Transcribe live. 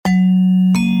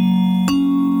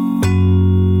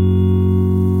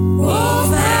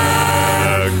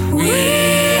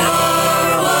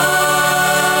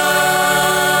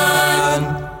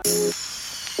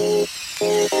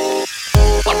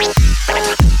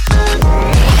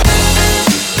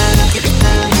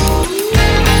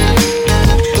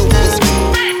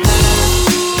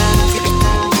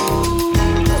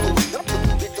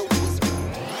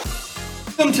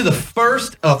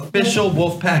first official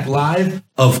Wolfpack Live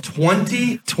of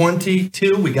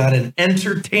 2022. We got an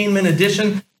entertainment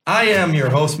edition. I am your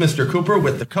host, Mr. Cooper,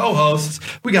 with the co-hosts.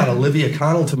 We got Olivia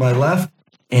Connell to my left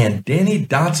and Daniel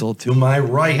Dotzel to my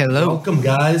right. Hello. Welcome,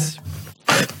 guys.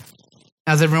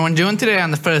 How's everyone doing today on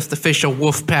the first official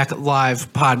Wolfpack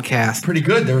Live podcast? Pretty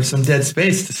good. There was some dead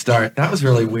space to start. That was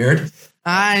really weird.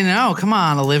 I know. Come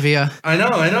on, Olivia. I know.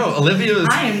 Olivia was...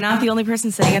 I am not the only person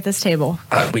sitting at this table.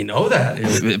 We know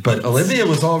that. But Olivia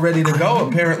was all ready to go,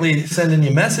 apparently sending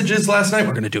you messages last night.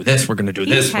 We're going to do this. We're going to do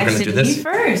this. We're going to do this. Me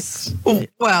first.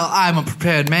 Well, I'm a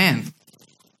prepared man.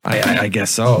 I guess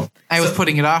so. I was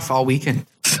putting it off all weekend.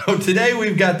 So today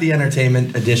we've got the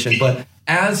entertainment edition, but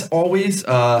as always,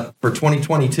 for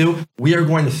 2022, we are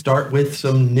going to start with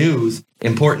some news,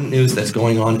 important news that's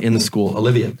going on in the school.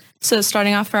 Olivia. So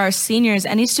starting off for our seniors,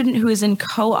 any student who is in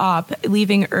co-op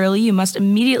leaving early, you must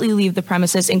immediately leave the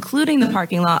premises, including the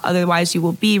parking lot. Otherwise, you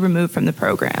will be removed from the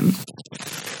program.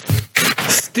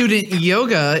 Student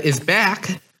yoga is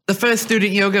back. The first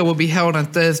student yoga will be held on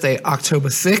Thursday, October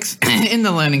 6th in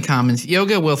the Learning Commons.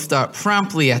 Yoga will start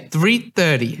promptly at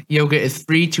 3:30. Yoga is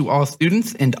free to all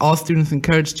students, and all students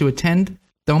encouraged to attend.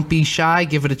 Don't be shy.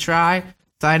 Give it a try.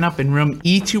 Sign up in room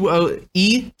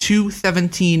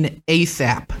E217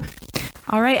 ASAP.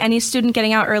 All right, any student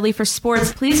getting out early for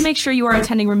sports, please make sure you are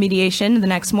attending remediation the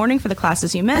next morning for the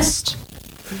classes you missed.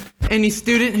 Any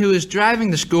student who is driving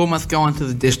to school must go onto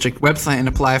the district website and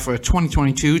apply for a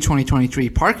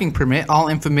 2022-2023 parking permit. All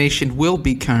information will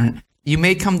be current. You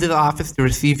may come to the office to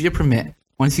receive your permit.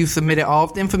 Once you've submitted all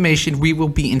of the information, we will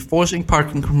be enforcing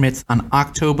parking permits on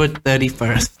October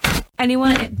 31st.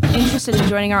 Anyone interested in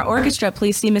joining our orchestra,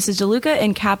 please see Mrs. DeLuca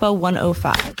in Kappa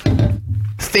 105.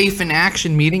 Faith in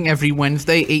Action meeting every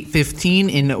Wednesday, 8:15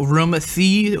 in room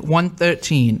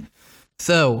C113.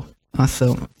 So.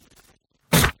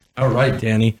 All right,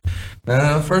 Danny.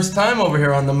 First time over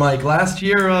here on the mic. Last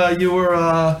year, you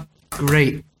were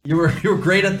Great. You were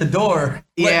great at the door,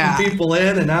 letting people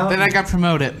in and out. Then I got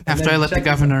promoted after I let the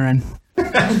governor in.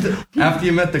 After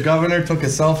you met the governor, took a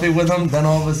selfie with him, then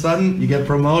all of a sudden you get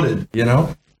promoted, you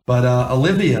know? But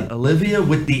Olivia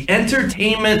with the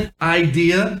entertainment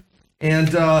idea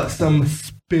and some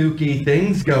spooky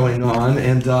things going on.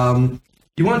 And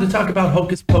you wanted to talk about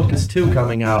Hocus Pocus 2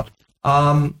 coming out.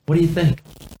 What do you think?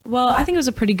 Well, I think it was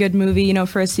a pretty good movie, you know,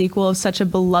 for a sequel of such a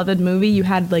beloved movie. You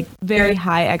had like very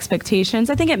high expectations.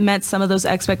 I think it met some of those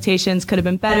expectations. Could have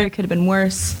been better, could have been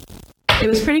worse. It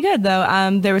was pretty good,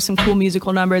 though. There were some cool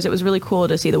musical numbers. It was really cool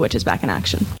to see the witches back in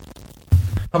action.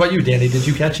 How about you, Danny? Did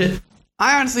you catch it?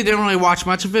 I honestly didn't really watch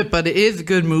much of it, but it is a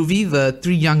good movie. The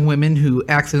three young women who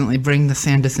accidentally bring the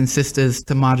Sanderson sisters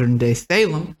to modern-day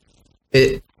Salem.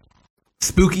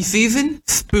 Spooky season,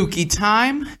 spooky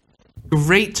time.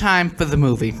 Great time for the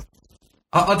movie.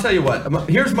 I'll tell you what.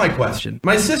 Here's my question.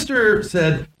 My sister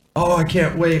said, "Oh, I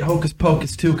can't wait. Hocus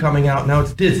Pocus 2 coming out." Now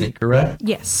it's Disney, correct?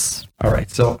 Yes. All right.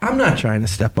 So I'm not trying to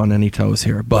step on any toes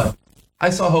here, but I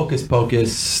saw Hocus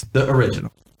Pocus, the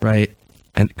original, right?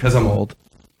 And because I'm old,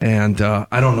 and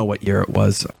I don't know what year it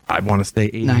was. I want to say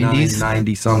 89, 90s.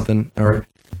 90 something. Or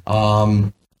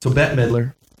so Bette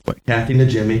Midler, Kathy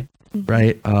Najimy,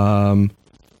 right?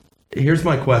 Here's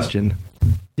my question.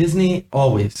 Disney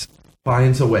always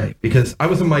finds a way, because I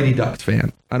was a Mighty Ducks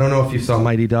fan. I don't know if you saw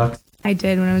Mighty Ducks. I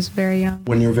did when I was very young.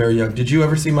 When you were very young. Did you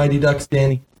ever see Mighty Ducks,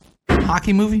 Danny?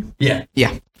 Hockey movie? Yeah.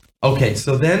 Yeah. Okay,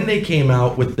 so then they came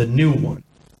out with the new one,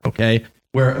 okay,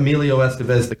 where Emilio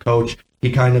Estevez, the coach,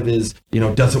 he kind of is,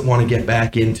 doesn't want to get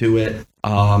back into it.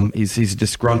 He's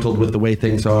disgruntled with the way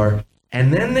things are.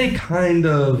 And then they kind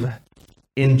of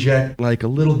inject like a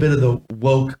little bit of the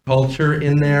woke culture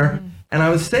in there. And I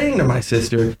was saying to my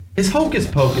sister, is Hocus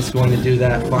Pocus going to do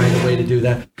that, find a way to do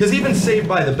that? Because even Saved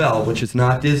by the Bell, which is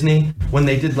not Disney, when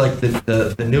they did like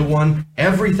the new one,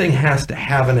 everything has to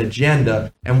have an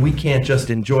agenda, and we can't just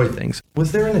enjoy things.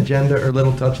 Was there an agenda or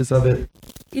little touches of it?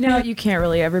 You can't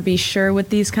really ever be sure with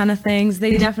these kind of things.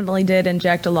 They definitely did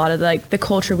inject a lot of like the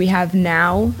culture we have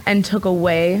now and took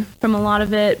away from a lot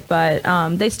of it, but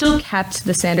they still kept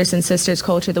the Sanderson sisters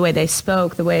culture, the way they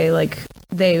spoke, the way like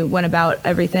they went about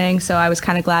everything. So I was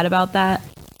kind of glad about that.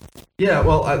 Yeah,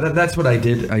 well, that's what I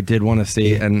did want to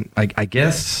see, and I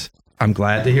guess I'm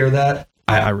glad to hear that.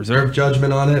 I reserve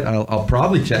judgment on it. I'll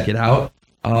probably check it out.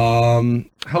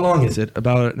 How long is it?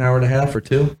 About an hour and a half or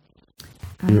two?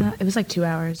 It was like 2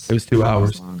 hours. It was 2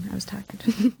 hours. It was long. I was tired.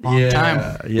 Long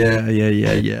time.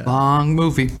 Yeah. Long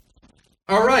movie.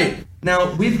 All right.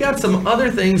 Now, we've got some other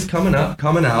things coming out,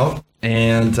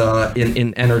 and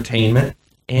in entertainment,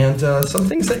 and some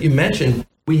things that you mentioned.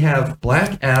 We have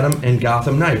Black Adam and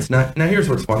Gotham Knights. Now here's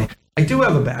what's funny. I do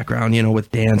have a background,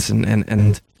 with dance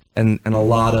and a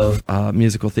lot of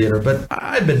musical theater, but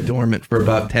I've been dormant for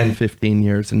about 10, 15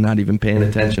 years and not even paying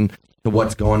attention to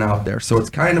what's going out there. So it's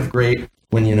kind of great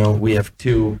when, we have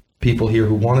two people here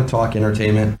who want to talk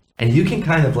entertainment, and you can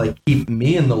kind of like keep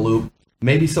me in the loop,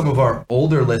 maybe some of our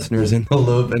older listeners in the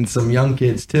loop, and some young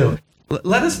kids too.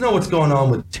 Let us know what's going on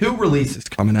with two releases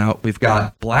coming out. We've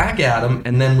got Black Adam,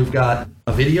 and then we've got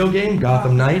a video game,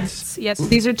 Gotham Knights. Yes,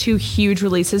 these are two huge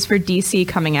releases for DC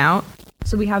coming out.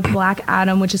 So we have Black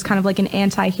Adam, which is kind of like an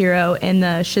anti-hero in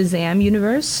the Shazam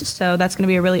universe. So that's going to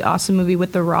be a really awesome movie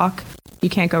with The Rock. You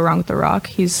can't go wrong with The Rock.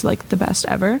 He's like the best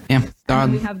ever. Yeah. And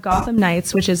then we have Gotham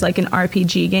Knights, which is like an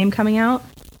RPG game coming out,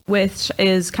 which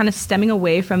is kind of stemming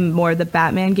away from more of the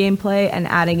Batman gameplay and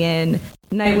adding in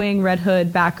Nightwing, Red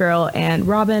Hood, Batgirl, and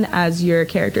Robin as your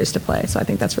characters to play. So I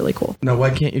think that's really cool. Now,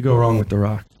 why can't you go wrong with The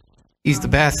Rock? He's the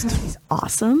best. He's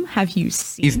awesome. Have you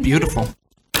seen He's beautiful.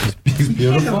 He's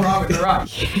beautiful. I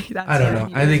don't know.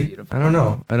 I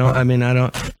don't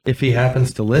know. If he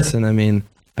happens to listen,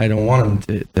 I don't want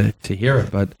him to hear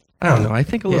it, but I don't know. I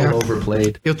think a little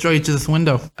overplayed. He'll throw you to this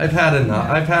window. I've had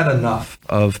enough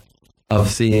of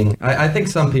seeing. I think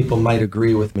some people might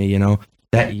agree with me.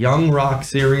 That Young Rock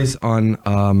series on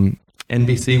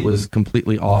NBC was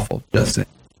completely awful. Just saying.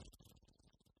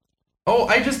 Oh,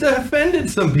 I just offended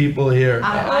some people here.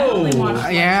 I only watched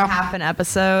half an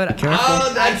episode.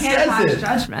 Oh, that I can't pass says it.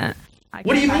 judgment.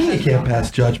 What do you mean you can't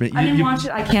pass judgment? I didn't watch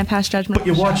it. I can't pass judgment. But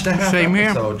you watched a half Same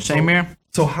episode. Here. Same here.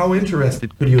 So how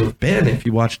interested could you have been if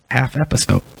you watched half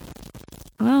episode?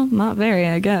 Well, not very,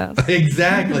 I guess.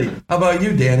 Exactly. How about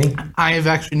you, Danny? I have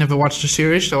actually never watched the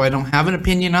series, so I don't have an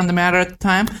opinion on the matter at the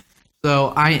time.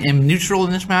 So I am neutral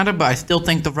in this matter, but I still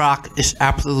think The Rock is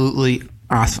absolutely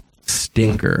awesome.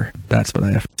 Stinker. That's what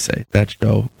I have to say. That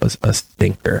show was a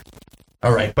stinker.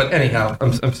 All right, but anyhow,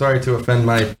 I'm sorry to offend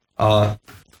my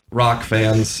Rock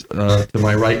fans to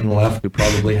my right and left who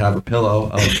probably have a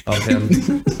pillow of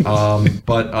him.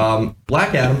 But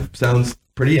Black Adam sounds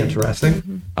pretty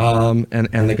interesting.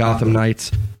 And the Gotham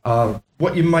Knights.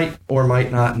 What you might or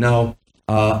might not know,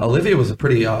 Olivia was a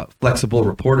pretty flexible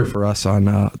reporter for us on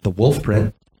the Wolf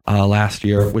print last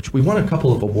year, which we won a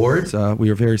couple of awards. We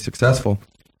were very successful.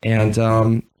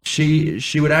 And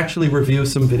she would actually review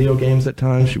some video games at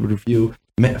times. She would review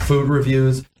food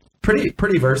reviews.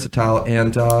 Pretty versatile,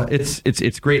 and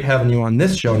it's great having you on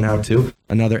this show now too.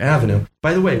 Another avenue.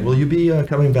 By the way, will you be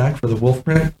coming back for the Wolf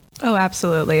print? Oh,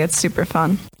 absolutely! It's super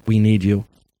fun. We need you.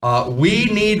 We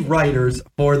need writers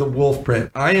for the Wolf print.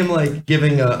 I am like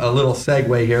giving a little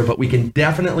segue here, but we can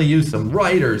definitely use some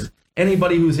writers.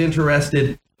 Anybody who's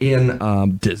interested in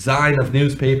design of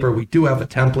newspaper, we do have a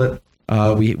template.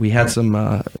 We had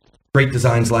some great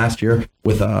designs last year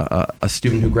with a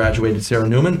student who graduated, Sarah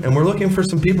Newman, and we're looking for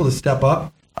some people to step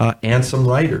up and some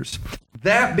writers.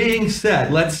 That being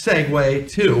said, let's segue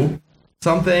to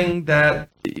something that,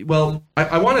 well,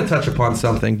 I want to touch upon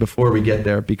something before we get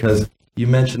there because you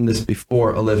mentioned this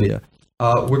before, Olivia.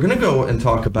 We're going to go and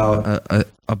talk about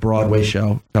a Broadway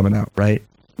show coming out, right?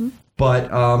 Mm-hmm. But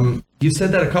you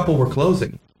said that a couple were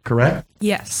closing, correct?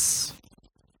 Yes.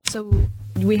 So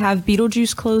we have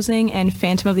Beetlejuice closing and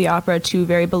Phantom of the Opera, two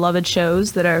very beloved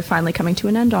shows that are finally coming to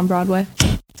an end on Broadway.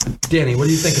 Danny, what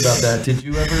do you think about that? Did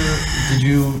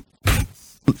you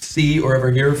see or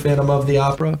ever hear Phantom of the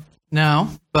Opera? No,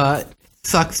 but it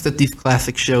sucks that these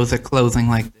classic shows are closing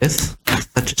like this.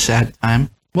 It's such a sad time.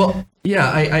 Well,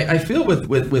 yeah, I feel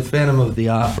with Phantom of the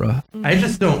Opera, I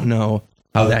just don't know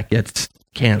how that gets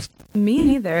canceled. Me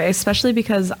neither, especially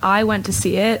because I went to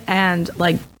see it and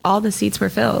like all the seats were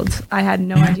filled. I had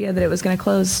no idea that it was going to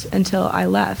close until I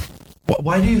left.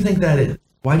 Why do you think that is?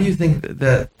 Why do you think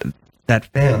that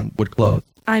Phantom would close?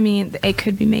 I mean, it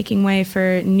could be making way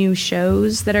for new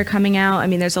shows that are coming out. I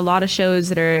mean, there's a lot of shows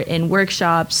that are in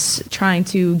workshops trying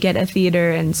to get a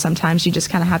theater, and sometimes you just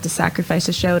kind of have to sacrifice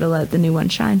a show to let the new one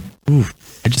shine. Ooh,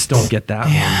 I just don't get that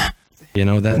one. You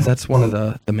know, that's one of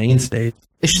the mainstays.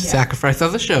 They should sacrifice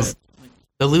other shows.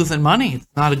 They're losing money. It's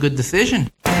not a good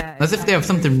decision. Yeah, Unless if they have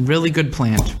something really good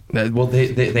planned. Well,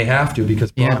 they have to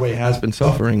because Broadway has been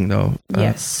suffering, though.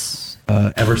 Yes.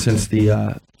 Ever since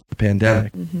the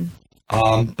pandemic.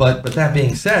 Mm-hmm. But that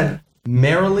being said,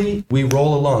 merrily we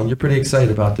roll along. You're pretty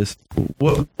excited about this.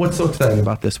 What's so exciting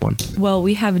about this one? Well,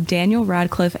 we have Daniel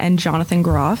Radcliffe and Jonathan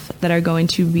Groff that are going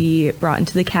to be brought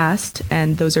into the cast,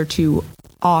 and those are two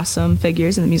awesome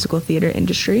figures in the musical theater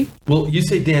industry. Well, you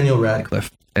say Daniel Radcliffe,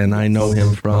 and I know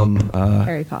him from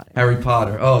Harry Potter. Harry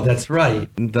Potter. Oh, that's right,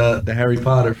 the Harry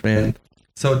Potter fan.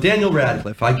 So Daniel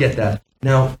Radcliffe, I get that.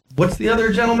 Now, what's the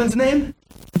other gentleman's name?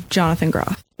 Jonathan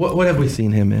Groff. What have we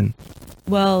seen him in?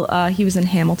 Well, he was in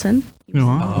Hamilton.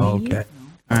 Oh, okay.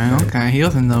 Okay, he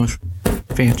was in those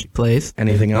fancy plays.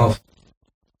 Anything else?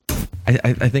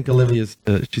 I think Olivia's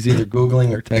she's either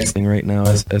Googling or texting right now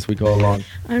as we go along.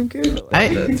 I'm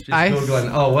Googling. She's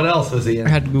Googling. Oh, what else was he in? I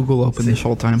had Google open this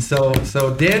whole time. So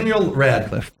Daniel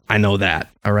Radcliffe. I know that.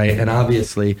 All right. And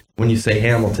obviously, when you say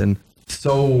Hamilton,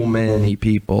 so many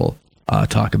people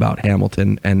talk about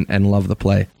Hamilton and love the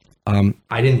play.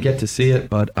 I didn't get to see it,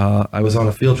 but I was on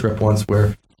a field trip once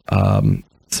where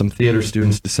some theater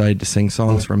students decided to sing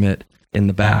songs from it in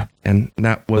the back, and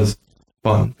that was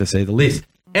fun, to say the least.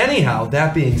 Anyhow,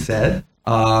 that being said,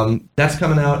 that's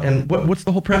coming out, and what's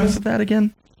the whole premise of that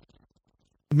again?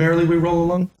 Merrily We Roll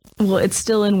Along? Well, it's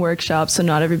still in workshop, so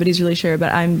not everybody's really sure,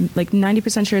 but I'm like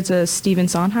 90% sure it's a Stephen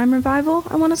Sondheim revival,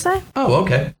 I want to say. Oh,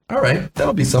 okay. All right.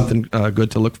 That'll be something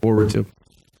good to look forward to.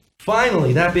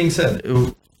 Finally, that being said,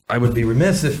 I would be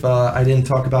remiss if I didn't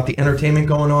talk about the entertainment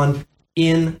going on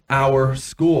in our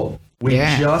school. We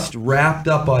just wrapped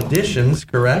up auditions,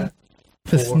 correct?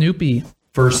 For Snoopy.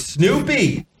 For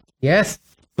Snoopy. Yes.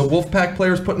 The Wolfpack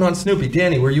Players putting on Snoopy.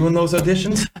 Danny, were you in those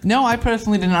auditions? No, I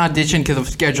personally didn't audition because of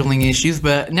scheduling issues,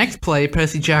 but next play,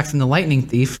 Percy Jackson the Lightning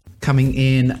Thief, coming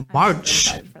in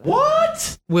March.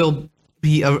 What? Will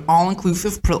be an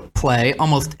all-inclusive play.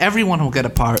 Almost everyone will get a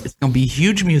part. It's going to be a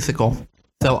huge musical.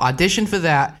 So audition for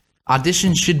that.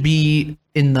 Audition should be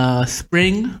in the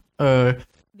spring or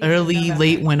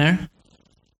late winter.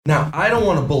 Now, I don't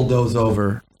want to bulldoze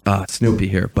over Snoopy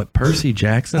here, but Percy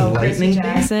Jackson Lightning Percy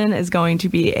Jackson is going to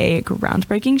be a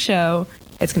groundbreaking show.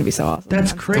 It's going to be so awesome.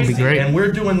 That's crazy. It's gonna be great. And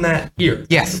we're doing that here.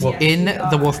 Yes, in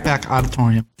the Wolfpack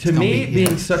Auditorium. To me,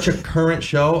 being such a current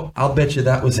show, I'll bet you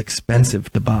that was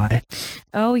expensive to buy.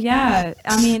 Oh, yeah.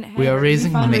 I mean, we are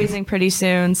raising money. Fundraising pretty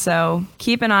soon, so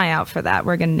keep an eye out for that.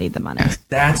 We're going to need the money.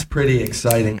 That's pretty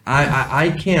exciting.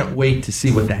 I can't wait to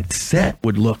see what that set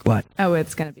would look like. Oh,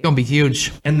 it's going to be. It's going to be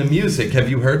huge. And the music. Have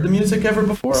you heard the music ever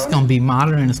before? It's going to be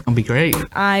modern. It's going to be great.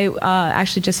 I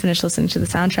actually just finished listening to the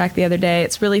soundtrack the other day.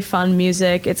 It's really fun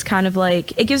music. It's kind of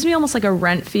like, it gives me almost like a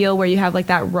Rent feel where you have like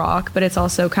that rock, but it's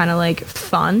also kind of like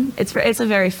fun. It's a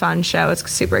very fun show. It's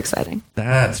super exciting.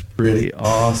 That's pretty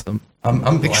awesome. I'm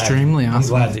glad. Extremely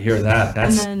awesome. I'm glad to hear that.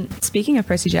 And then, speaking of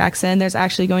Percy Jackson, there's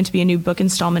actually going to be a new book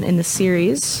installment in the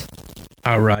series.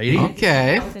 Alrighty.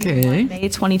 Okay. May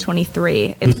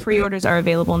 2023. Its pre-orders are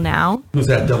available now. Who's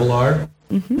that? Double R?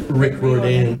 Mm-hmm. Rick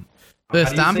Riordan.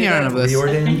 First I'm hearing of this.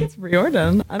 I think it's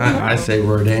Riordan. I don't know. I say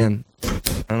Riordan. I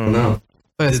don't know.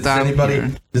 First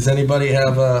Does anybody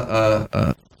have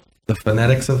the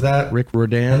phonetics of that? Rick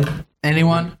Riordan?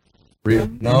 Anyone?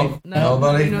 No?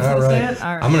 Nobody? All right.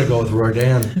 I'm going to go with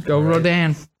Riordan. Go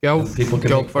Rodan. Go. People can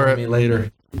go make fun of me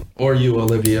later. Or you,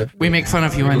 Olivia. We make fun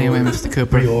of you anyway, Mr.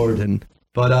 Cooper. Riordan.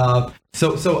 But,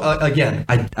 again,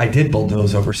 I did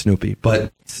bulldoze over Snoopy,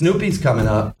 but Snoopy's coming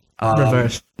up.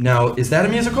 Reverse. Now, is that a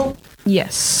musical?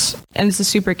 Yes. And it's a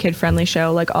super kid-friendly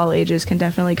show. Like, all ages can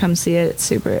definitely come see it.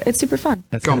 It's super fun.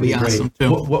 That's going to be great. awesome,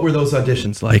 too. What were those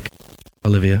auditions like,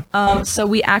 Olivia? So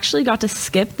we actually got to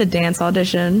skip the dance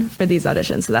audition for these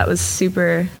auditions. So that was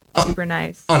super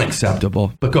nice.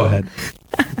 Unacceptable, but go ahead.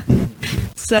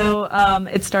 So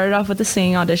it started off with the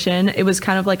singing audition. It was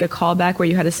kind of like a callback where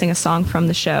you had to sing a song from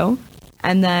the show.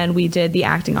 And then we did the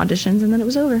acting auditions, and then it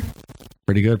was over.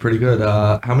 Pretty good.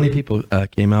 How many people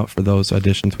came out for those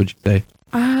auditions, would you say?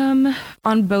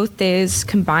 On both days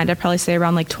combined, I'd probably say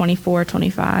around like 24,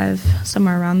 25,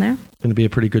 somewhere around there. Going to be a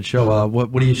pretty good show.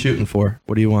 What are you shooting for?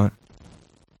 What do you want?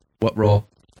 What role?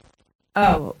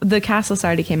 Oh, the cast list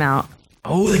already came out.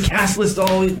 Oh, the cast list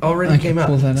already came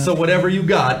out. So whatever you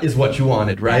got is what you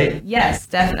wanted, right? Yes,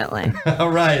 definitely.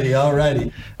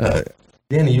 Alrighty.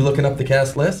 Danny, you looking up the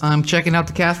cast list? I'm checking out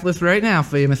the cast list right now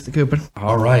for you, Mr. Cooper.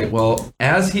 All right. Well,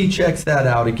 as he checks that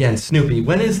out, again, Snoopy,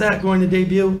 when is that going to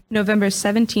debut? November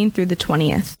 17th through the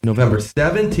 20th. November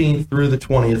 17th through the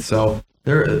 20th. So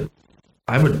there,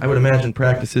 I would imagine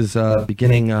practices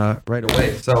beginning right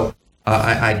away. So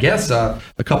I guess a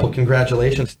couple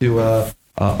congratulations to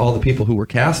all the people who were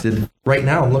casted. Right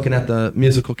now, I'm looking at the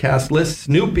musical cast list.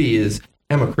 Snoopy is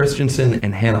Emma Christensen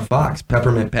and Hannah Fox.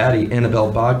 Peppermint Patty,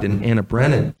 Annabelle Bogdan, Anna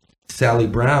Brennan. Sally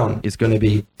Brown is going to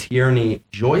be Tierney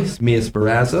Joyce, Mia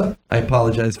Sparazza. I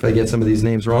apologize if I get some of these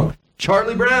names wrong.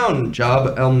 Charlie Brown,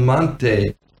 Job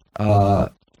Almonte.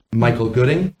 Michael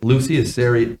Gooding. Lucy is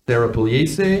Sarah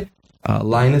Pugliese.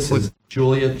 Linus is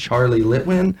Julia Charlie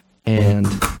Litwin. And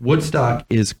Woodstock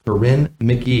is Corinne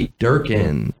Mickey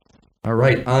Durkin. All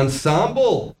right,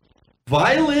 ensemble.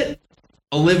 Violet.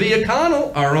 Olivia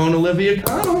Connell, our own Olivia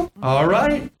Connell. All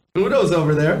right. Kudos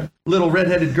over there. Little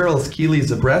redheaded girls, Keely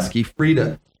Zabreski,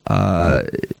 Frida,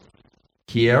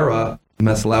 Kiera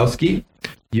Meslowski.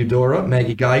 Eudora,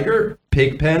 Maggie Geiger.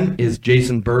 Pigpen is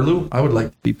Jason Burlew. I would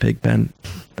like to be Pigpen.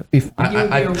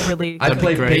 I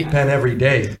play Pigpen every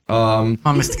day. Oh,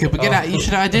 Mr. Cooper, get out. You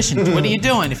should audition. What are you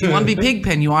doing? If you want to be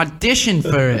Pigpen, you audition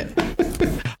for it.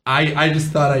 I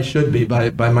just thought I should be by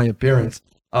my appearance.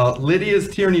 Lydia's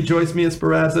Tierney, Joyce Mia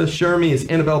Sperazza. Shermy is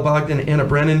Annabelle Bogdan, Anna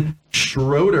Brennan.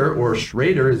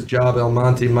 Schrader is Job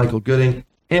Almonte, Michael Gooding.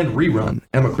 And Rerun,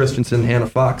 Emma Christensen, Hannah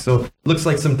Fox. So looks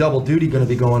like some double duty going to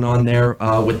be going on there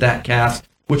with that cast,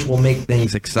 which will make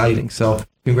things exciting. So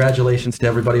congratulations to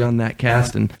everybody on that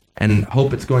cast, and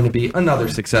hope it's going to be another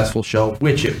successful show,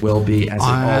 which it will be, as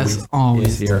it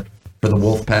always is here for the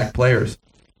Wolfpack Players.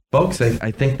 Folks,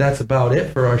 I think that's about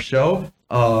it for our show.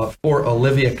 For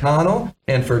Olivia Connell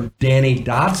and for Danny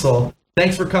Dotzel,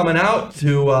 thanks for coming out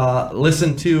to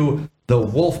listen to the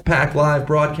Wolfpack Live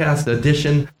broadcast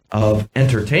edition of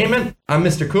entertainment. I'm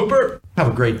Mr. Cooper. Have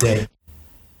a great day.